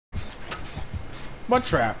What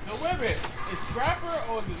trap? No, wait a minute. Is Trapper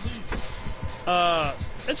or is it Lethal?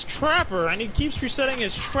 It's Trapper, and he keeps resetting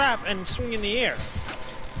his trap and swinging in the air.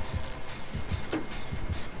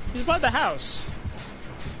 He's by the house.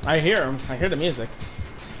 I hear him. I hear the music.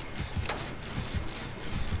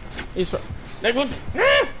 He's... Like, look...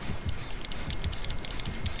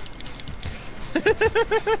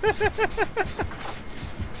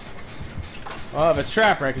 Well, if it's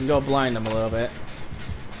Trapper, I can go blind him a little bit.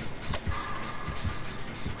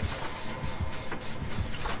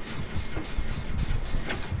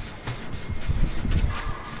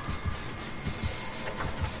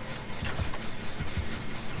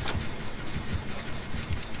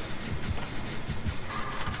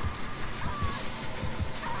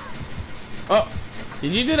 Oh,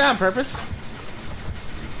 did you do that on purpose?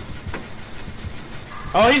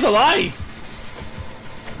 Oh, he's alive!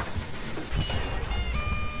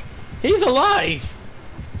 He's alive!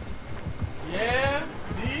 Yeah,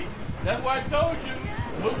 see? That's why I told you.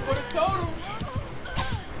 Look for the total.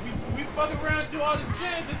 We fuck around and do all the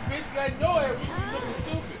shit. This bitch got no air. We looking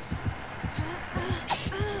stupid.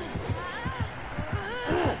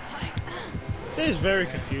 It is very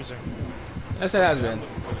confusing. Yes, it has been.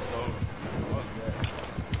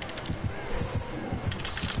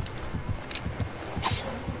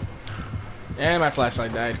 And my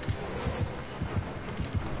flashlight died.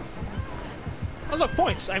 Oh look,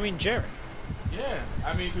 points. I mean Jerry. Yeah,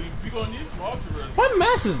 I mean, we gonna need some ultra really. What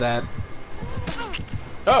mess is that?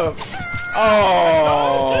 Oh.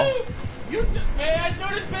 Oh. You, man, I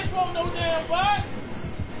knew this bitch won't no damn bot.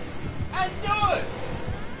 I knew it.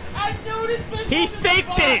 I knew this bitch. He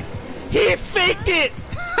faked it. He faked it.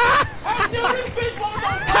 I knew this bitch won't no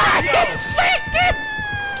bot. He faked it.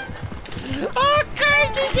 Oh, of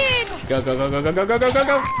course he did. Go, go, go, go, go, go, go, go, go,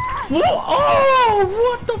 go. Whoa. Oh,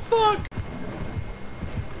 what the fuck?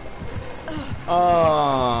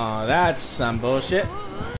 Oh, that's some bullshit.